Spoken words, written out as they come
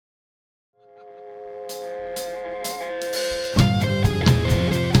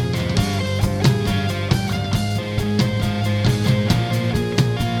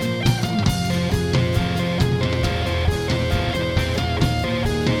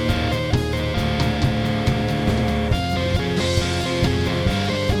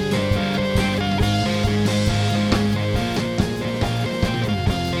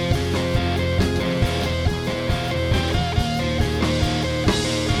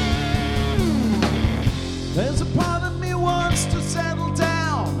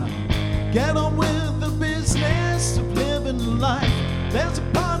Get on with the business of living life. There's a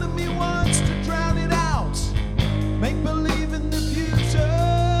part of me wants to drown it out, make believe in the future,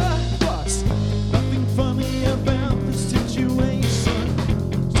 but nothing funny about the situation.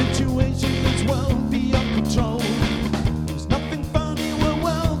 Situation is well beyond control. There's nothing funny, we're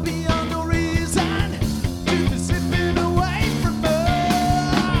well beyond the reason to be slipping away from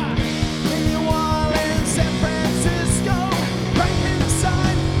her. Meanwhile in San Francisco,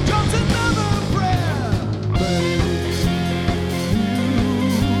 Frankenstein drops another prayer.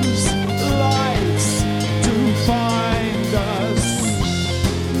 Use lights to find us,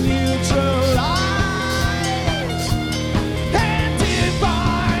 neutralize and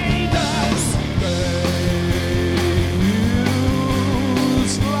divide us.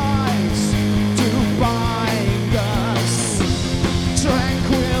 Use lights to bind us,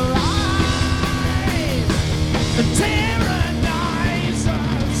 tranquilize and tyrannize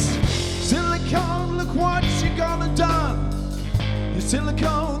us. Silicone, look what you gonna done. You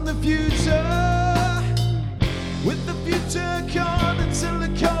silicone the future with the future card and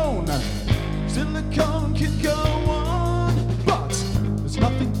silicone. Silicone can go on, but there's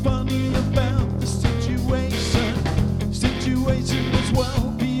nothing funny about the situation. Situation is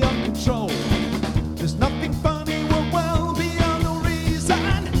well beyond control. There's nothing funny, we're well beyond the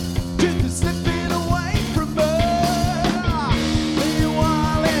reason to be slipping away from her.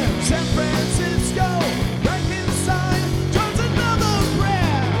 Meanwhile in San Francisco, Frankenstein draws another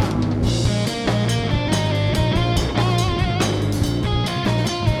prayer.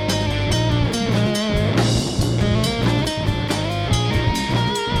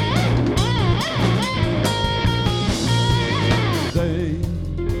 They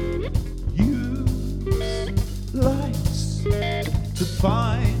use lights to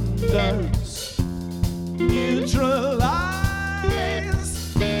find us, neutral